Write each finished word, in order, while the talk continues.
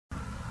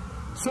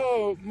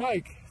So,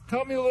 Mike,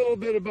 tell me a little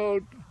bit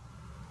about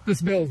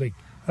this building.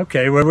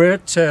 Okay, well, we're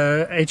at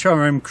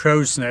HRM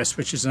Crow's Nest,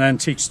 which is an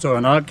antique store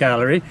and art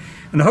gallery,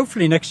 and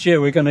hopefully next year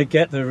we're going to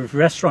get the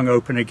restaurant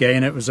open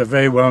again. It was a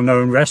very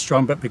well-known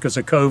restaurant, but because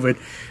of COVID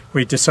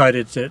we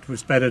decided it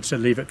was better to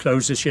leave it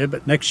closed this year,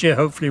 but next year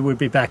hopefully we'll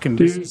be back in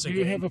business again. Do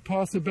you have a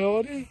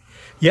possibility?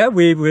 Yeah,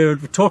 we're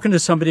talking to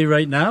somebody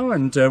right now,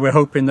 and we're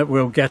hoping that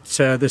we'll get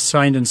this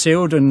signed and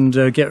sealed and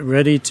get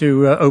ready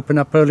to open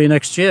up early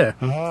next year.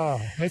 Ah,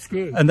 that's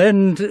good. And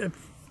then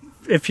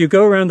if you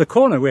go around the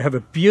corner, we have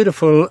a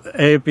beautiful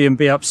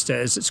Airbnb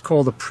upstairs. It's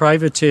called the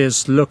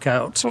Privateer's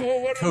Lookout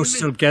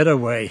Coastal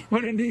Getaway.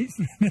 What a neat.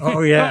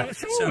 Oh, yeah.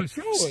 Show us.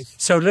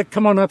 So look,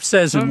 come on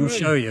upstairs and we'll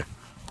show you.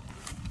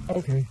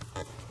 Okay.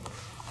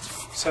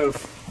 So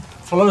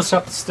follow us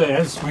up the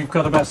stairs. We've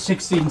got about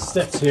 16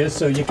 steps here,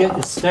 so you get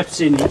your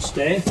steps in each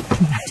day.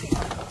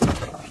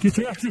 Get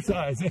your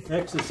exercise.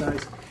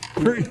 Exercise.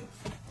 We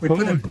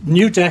put a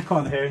new deck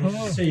on here. And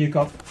you see you've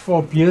got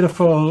 4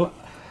 beautiful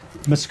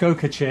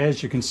Muskoka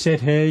chairs. You can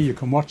sit here, you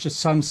can watch the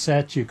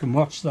sunset, you can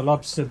watch the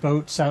lobster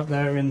boats out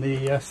there in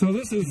the so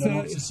this is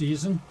lobster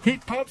season.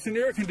 Heat pumps and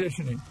air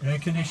conditioning. Air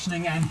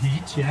conditioning and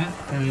heat, yeah.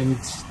 And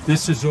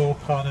this is all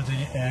part of the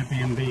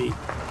Airbnb.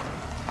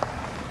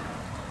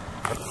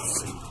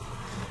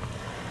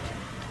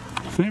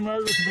 St.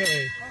 Margaret's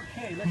Bay.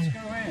 Okay, let's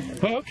go in.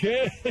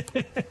 Okay.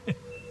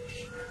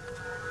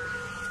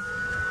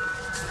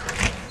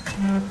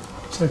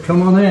 So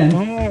come on in.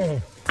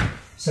 Oh.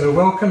 So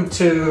welcome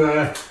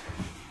to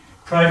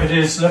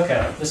Privateer's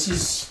Lookout. This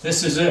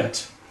is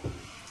it.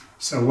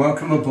 So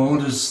welcome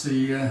aboard, as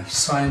the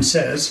sign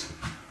says.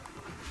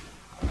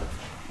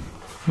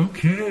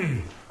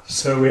 Okay.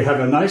 So we have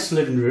a nice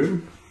living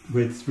room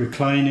with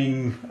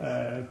reclining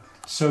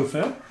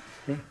sofa,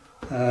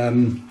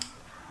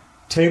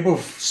 table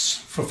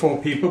for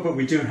 4 people, but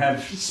we do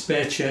have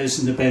spare chairs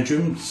in the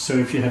bedroom. So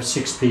if you have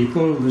 6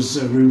 people,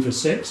 there's room for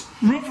 6.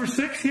 Room for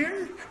 6 here?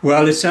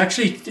 Well, it's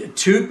actually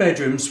 2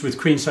 bedrooms with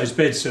queen-size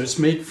beds, so it's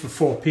made for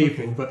 4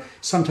 people, but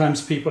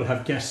sometimes people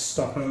have guests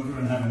stop over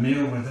and have a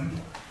meal with them.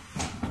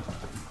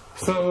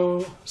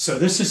 So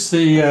this is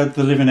the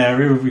living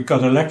area. We've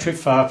got electric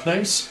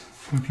fireplace.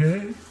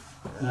 Okay.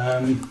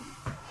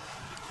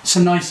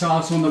 Some nice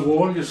art on the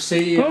wall, you'll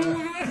see.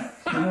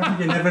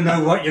 You never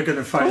know what you're going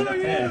to find up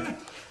there.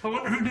 I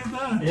wonder who did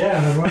that.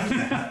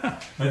 Yeah,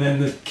 and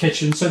then the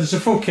kitchen. So there's a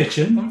full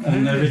kitchen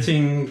and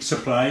everything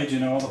supplied, you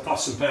know, all the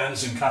pots and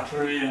pans and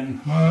cutlery and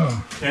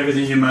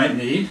everything you might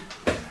need.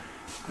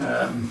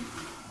 And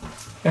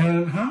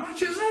how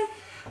much is it?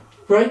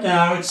 Right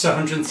now it's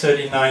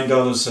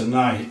 $139 a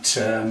night.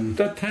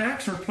 That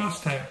tax or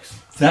plus tax?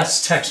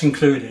 That's tax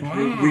included.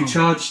 Wow. We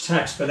charge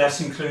tax, but that's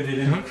included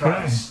in the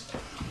price.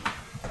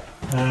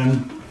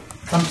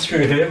 Come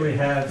through here, we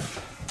have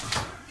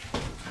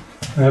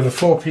a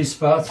 4-piece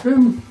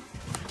bathroom.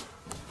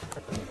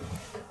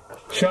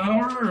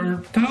 Shower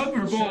or tub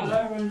or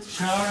both?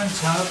 Shower and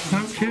tub.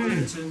 Okay.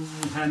 And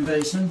hand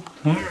basin.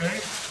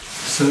 Alright.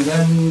 So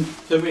then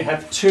we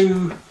have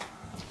 2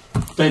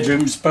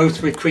 bedrooms,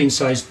 both with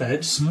queen-size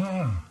beds.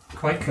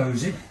 Quite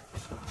cosy.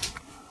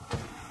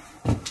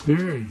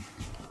 Very.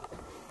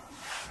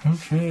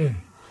 Okay.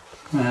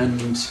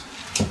 And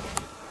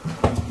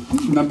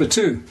number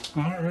 2.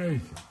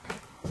 Alright.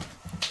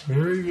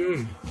 Very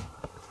good.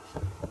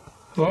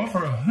 Well,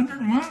 for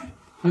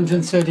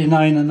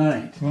 139 a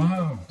night.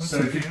 Wow. So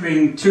if you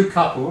bring 2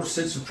 couples,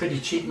 it's a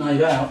pretty cheap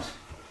night out.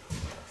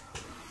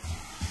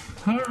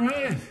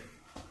 Alright.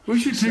 We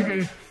should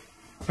take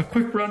a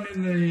quick run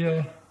in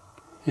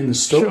the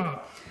store.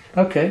 Shop.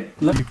 Okay.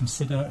 You can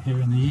sit out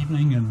here in the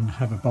evening and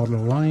have a bottle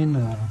of wine,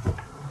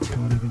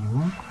 whatever you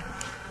want.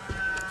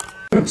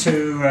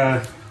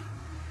 To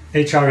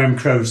HRM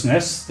Crow's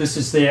Nest. This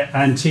is the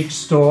antique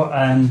store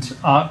and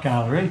art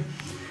gallery.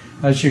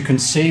 As you can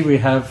see, we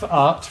have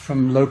art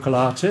from local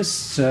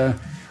artists, a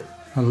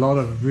lot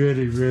of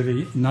really,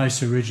 really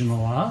nice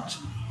original art.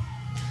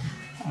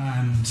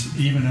 And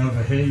even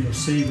over here, you'll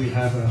see we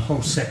have a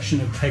whole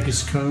section of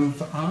Peggy's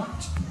Cove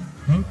art.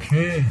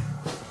 Okay.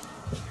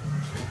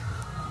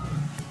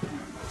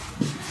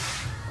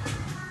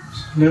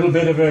 A little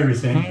bit of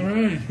everything. All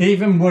right.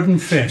 Even wooden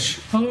fish.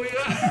 Oh,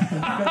 yeah.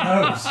 Look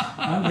at those.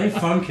 Aren't they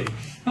funky?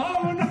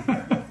 Oh, no.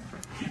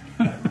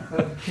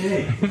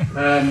 Okay.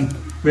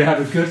 We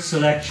have a good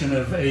selection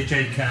of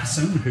A.J.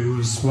 Casson,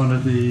 who's one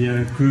of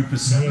the group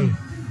of 7.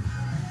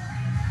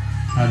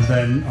 And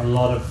then a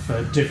lot of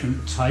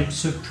different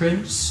types of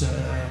prints.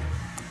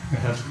 We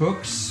have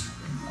books,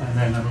 and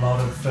then a lot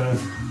of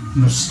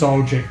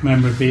nostalgic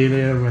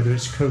memorabilia, whether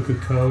it's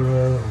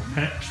Coca-Cola or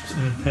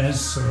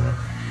Pez or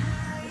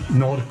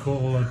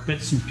nautical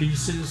bits and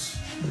pieces.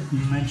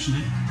 You mention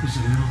it, there's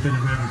a little bit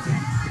of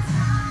everything.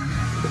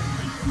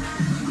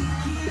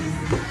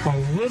 A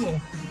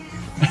little?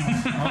 A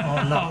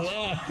lot.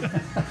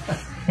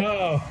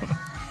 Wow.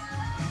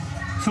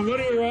 So what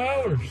are your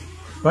hours?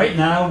 Right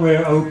now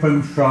we're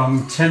open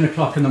from 10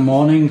 o'clock in the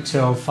morning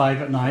till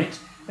 5 at night,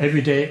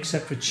 every day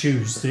except for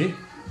Tuesday,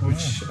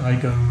 which I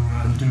go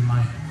and do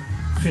my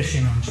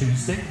fishing on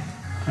Tuesday.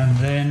 And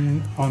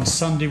then on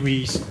Sunday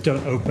we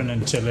don't open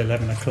until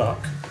 11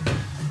 o'clock.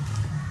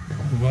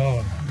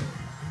 Wow.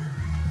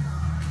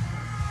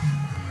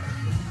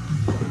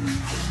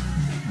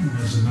 And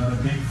there's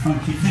another big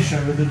funky fish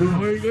over the door.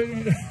 Wait,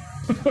 wait, wait.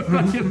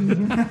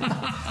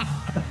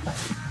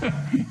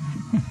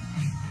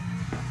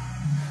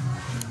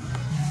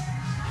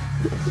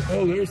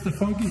 Oh, there's the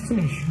funky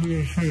fish. I'm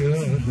going to show you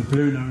that. The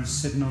Bruno is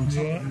sitting on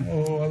top. Yeah.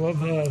 Oh, I love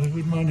that. I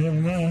wouldn't mind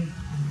having that.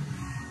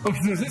 Okay,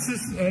 so this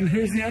is, and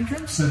here's the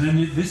entrance? So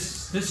then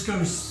this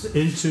goes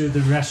into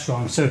the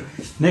restaurant. So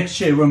next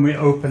year when we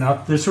open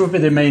up, this will be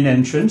the main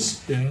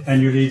entrance. Yeah.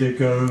 And you'll either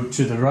go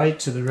to the right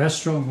to the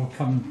restaurant or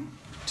come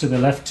to the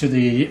left to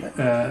the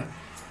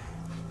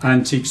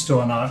antique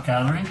store and art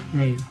gallery.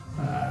 Right.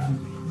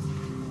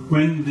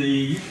 When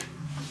the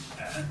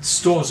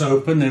store's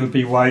open, it'll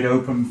be wide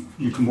open.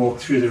 You can walk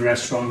through the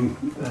restaurant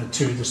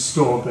to the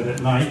store, but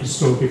at night the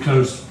store will be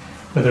closed,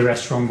 but the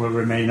restaurant will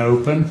remain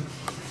open.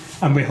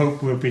 And we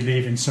hope we'll be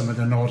leaving some of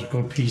the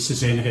nautical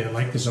pieces in here,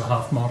 like there's a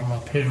half model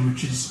up here,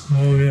 which is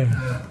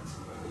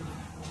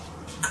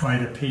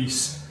quite a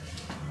piece.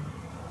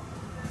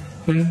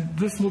 And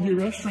this will be a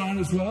restaurant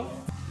as well?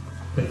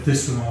 But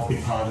this will all be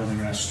part of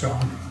the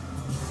restaurant.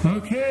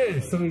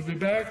 Okay, so we'll be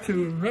back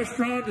to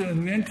restaurant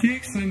and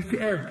antiques and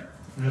art.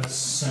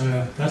 That's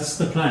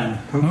the plan.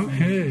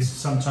 Hopefully Okay.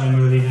 sometime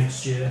early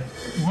next year.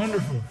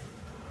 Wonderful.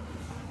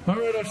 All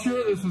right, I'll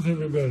share this with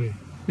everybody.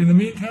 In the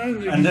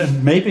meantime,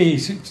 And maybe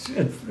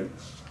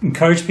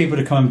encourage people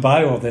to come and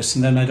buy all this,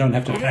 and then I don't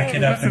have to pack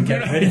it up and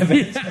get rid of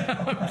it.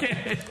 Yeah,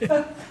 okay.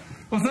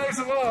 Well, thanks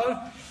a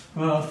lot.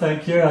 Well,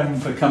 thank you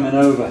for coming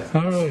over.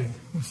 All right.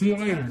 We'll see you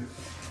later.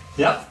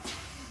 Yep.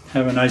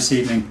 Have a nice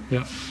evening.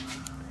 Yeah.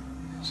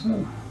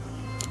 So.